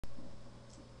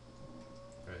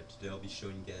Today I'll be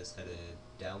showing you guys how to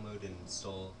download and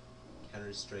install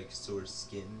Counter-Strike Source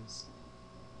skins.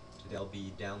 Today I'll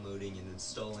be downloading and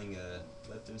installing a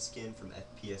weapon skin from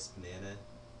FPS Banana.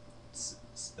 It's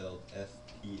spelled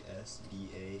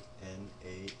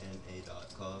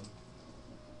FPSBANANA.com.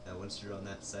 Now once you're on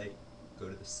that site, go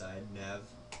to the side nav,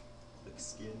 click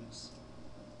skins.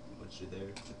 Once you're there,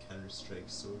 click Counter-Strike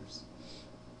Source.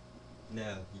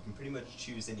 Now, you can pretty much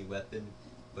choose any weapon,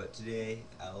 but today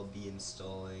I'll be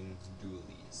installing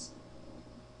dualies.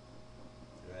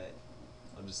 Right,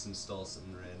 I'll just install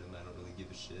something random, I don't really give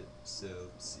a shit, so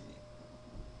let's see.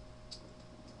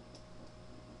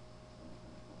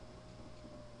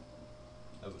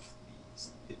 How about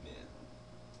these? Hitman.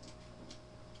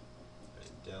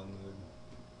 Right, download.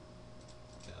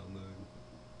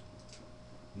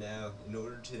 Now, in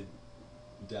order to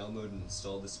download and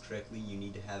install this correctly, you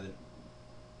need to have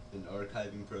an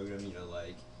archiving program, you know,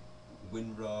 like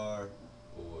WinRAR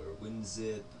or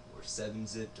WinZip or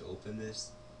 7-Zip to open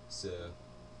this. So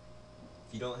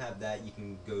if you don't have that, you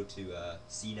can go to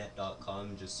cnet.com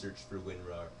and just search for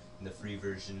WinRAR, and the free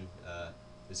version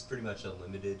is pretty much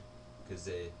unlimited because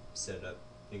they set it up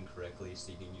incorrectly,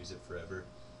 so you can use it forever.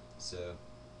 So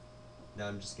now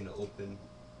I'm just gonna open, and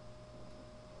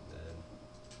then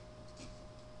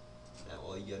now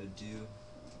all you gotta do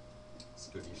is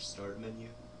go to your start menu,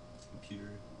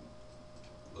 computer,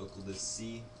 local disk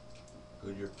C,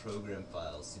 go to your program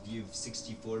files. If you have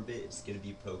 64-bit, it's going to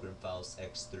be program files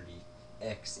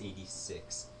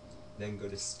x86. Then go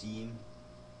to Steam.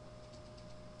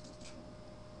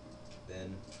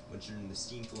 Then once you're in the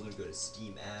Steam folder, go to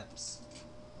Steam Apps,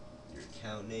 your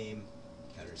account name,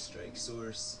 Counter-Strike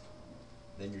Source,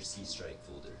 then your C-Strike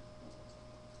folder.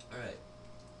 Alright,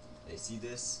 they see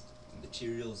this?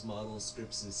 Materials, models,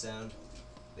 scripts, and sound.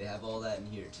 They have all that in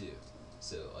here too.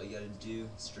 So all you gotta do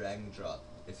is drag and drop.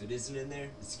 If it isn't in there,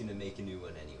 it's gonna make a new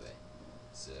one anyway.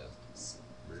 So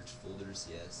merge folders,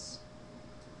 yes.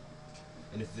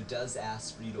 And if it does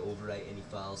ask for you to overwrite any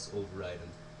files, overwrite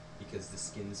them, because the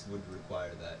skins would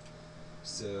require that.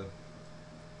 So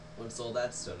once all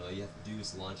that's done, all you have to do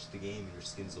is launch the game and your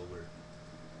skins will work.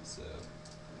 So let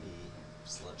me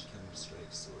just launch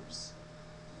Counter-Strike Source.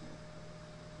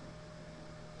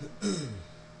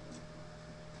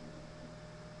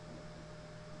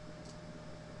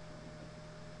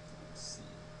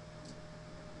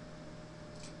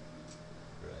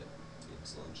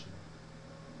 Launching.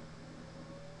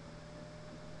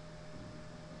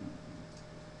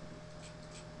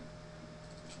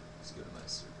 Let's go to my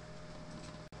server.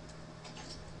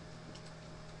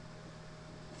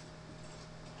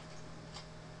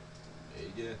 There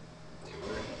you go. They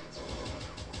work.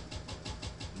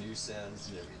 New sounds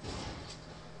and everything.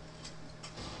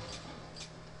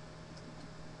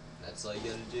 That's all you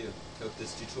gotta do. Hope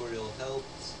this tutorial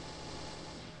helped.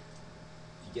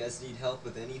 If you guys need help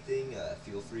with anything,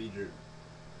 feel free to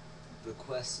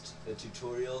request a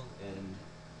tutorial, and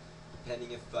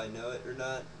depending if I know it or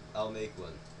not, I'll make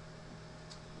one.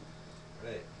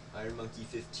 Right, Iron Monkey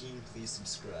 15, please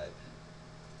subscribe.